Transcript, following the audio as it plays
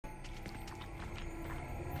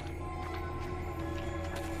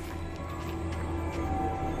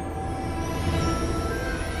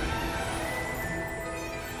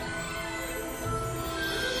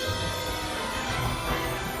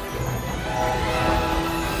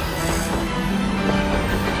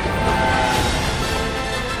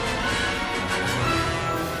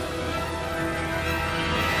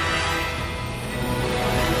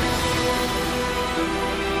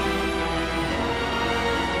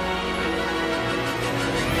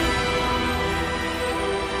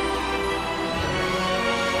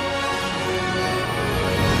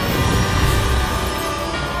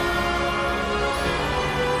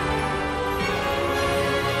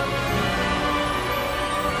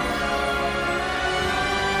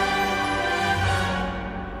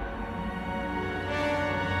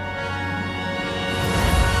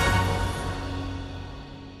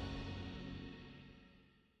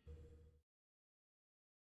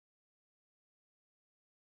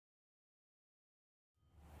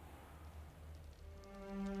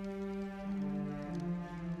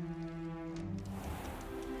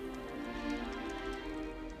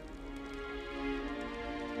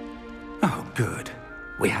Oh, good.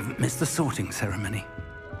 We haven't missed the sorting ceremony.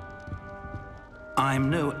 I'm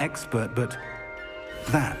no expert, but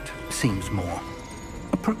that seems more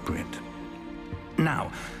appropriate.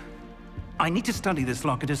 Now, I need to study this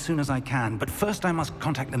locket as soon as I can, but first I must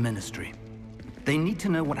contact the Ministry. They need to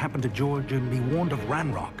know what happened to George and be warned of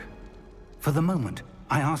Ranrock. For the moment,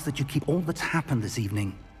 I ask that you keep all that's happened this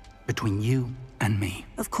evening between you and me.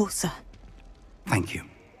 Of course, sir. Thank you.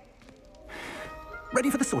 Ready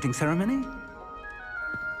for the sorting ceremony?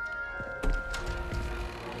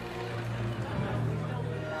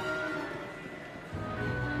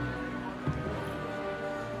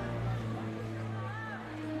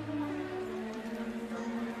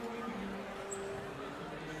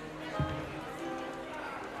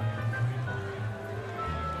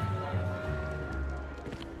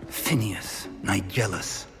 Phineas,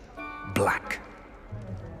 Nigellus, Black.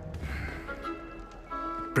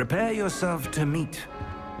 Prepare yourself to meet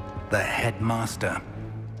the headmaster.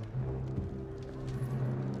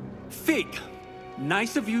 Fig,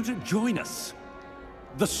 nice of you to join us.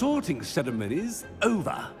 The sorting ceremony's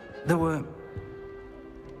over. There were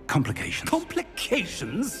complications.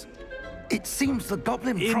 Complications? It seems the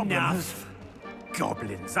goblin problem has... Enough!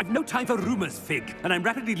 Goblins. I've no time for rumors, Fig, and I'm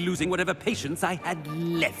rapidly losing whatever patience I had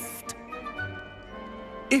left.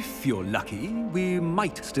 If you're lucky, we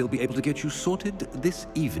might still be able to get you sorted this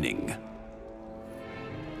evening.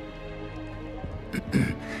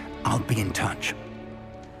 I'll be in touch.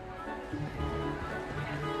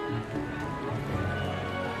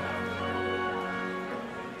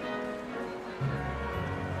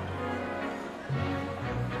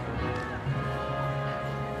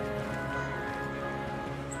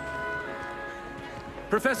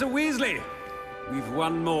 Professor Weasley, we've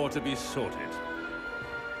one more to be sorted.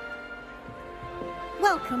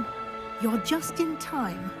 Welcome. You're just in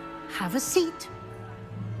time. Have a seat.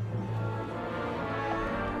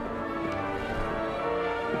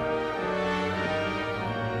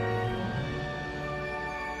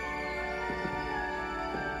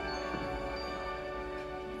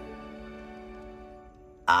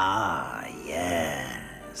 Ah,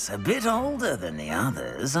 yes. A bit older than the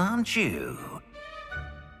others, aren't you?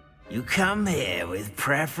 You come here with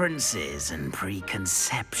preferences and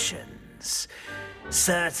preconceptions.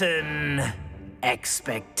 Certain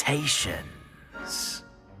expectations.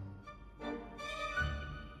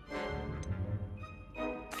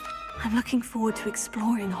 I'm looking forward to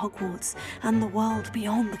exploring Hogwarts and the world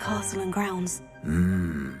beyond the castle and grounds.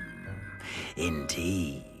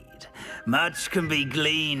 Indeed. Much can be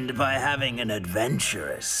gleaned by having an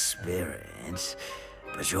adventurous spirit.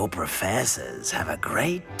 But your professors have a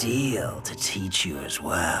great deal to teach you as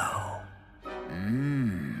well.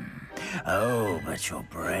 Oh, but you're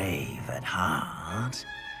brave at heart,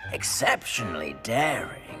 exceptionally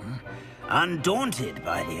daring, undaunted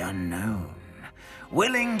by the unknown,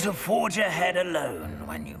 willing to forge ahead alone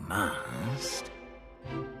when you must.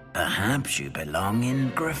 Perhaps you belong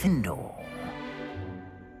in Gryffindor.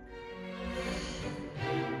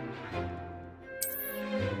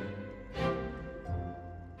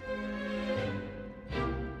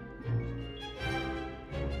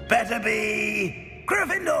 Better be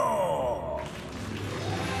Gryffindor!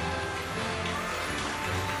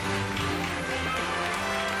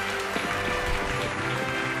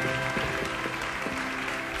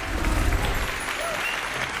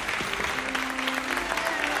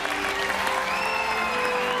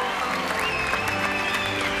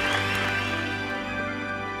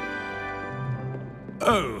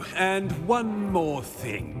 Oh, and one more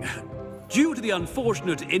thing. Due to the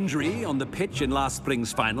unfortunate injury on the pitch in last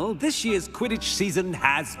spring's final, this year's Quidditch season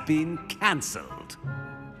has been cancelled.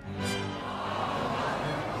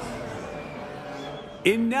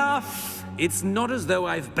 Enough! It's not as though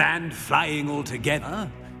I've banned flying altogether,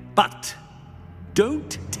 but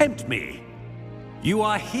don't tempt me. You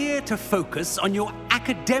are here to focus on your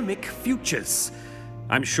academic futures.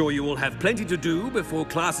 I'm sure you will have plenty to do before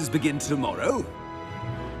classes begin tomorrow.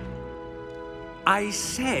 I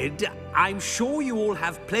said, I'm sure you all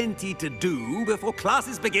have plenty to do before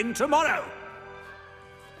classes begin tomorrow.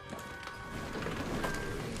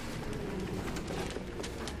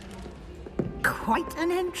 Quite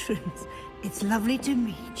an entrance. It's lovely to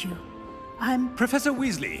meet you. I'm... Professor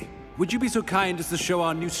Weasley, would you be so kind as to show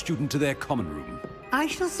our new student to their common room? I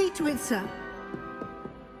shall see to it, sir.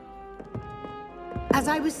 As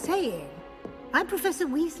I was saying, I'm Professor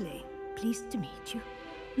Weasley. Pleased to meet you.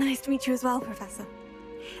 Nice to meet you as well, Professor.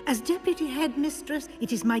 As Deputy Headmistress,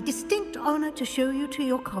 it is my distinct honor to show you to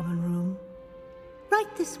your common room. Right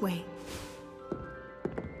this way.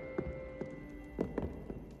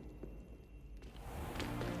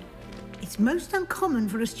 It's most uncommon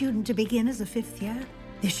for a student to begin as a 5th year.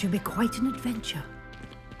 This should be quite an adventure.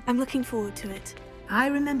 I'm looking forward to it. I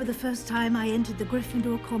remember the first time I entered the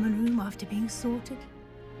Gryffindor common room after being sorted.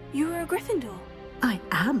 You were a Gryffindor? I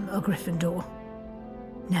am a Gryffindor.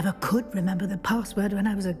 Never could remember the password when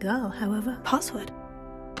I was a girl, however. Password?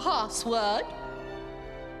 Password?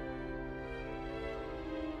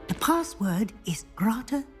 The password is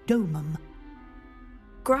Grata Domum.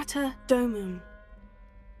 Grata Domum.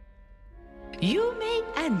 You may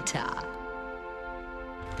enter.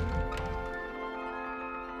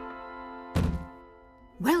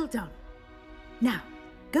 Well done. Now,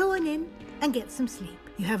 go on in and get some sleep.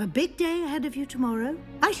 You have a big day ahead of you tomorrow.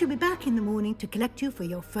 I shall be back in the morning to collect you for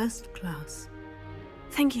your first class.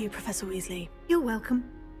 Thank you, Professor Weasley. You're welcome.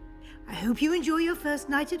 I hope you enjoy your first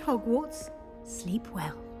night at Hogwarts. Sleep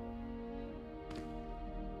well.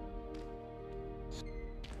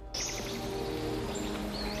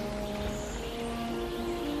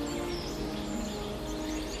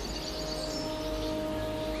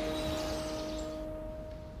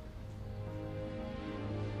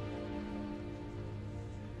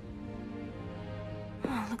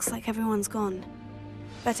 Oh, looks like everyone's gone.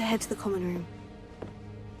 Better head to the common room.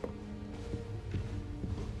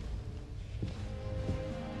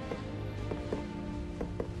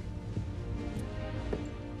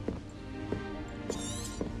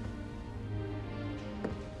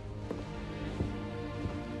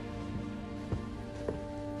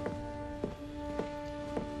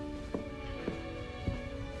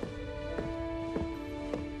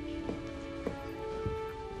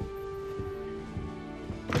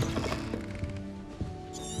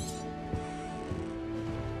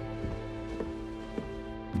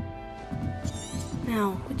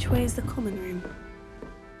 Now, which way is the common room?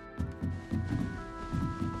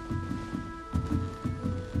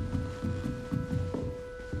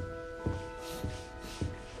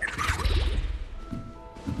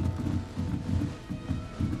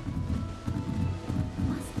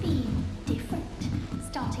 Must be different,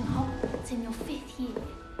 starting Hogwarts in your 5th year.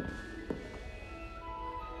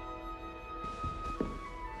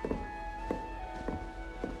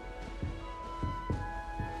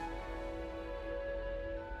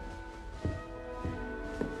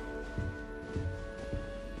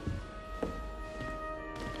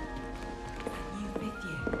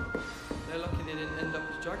 They're lucky they didn't end up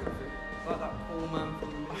as dragon fruit, like that poor man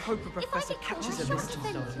from... I hope a professor catches him this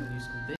time.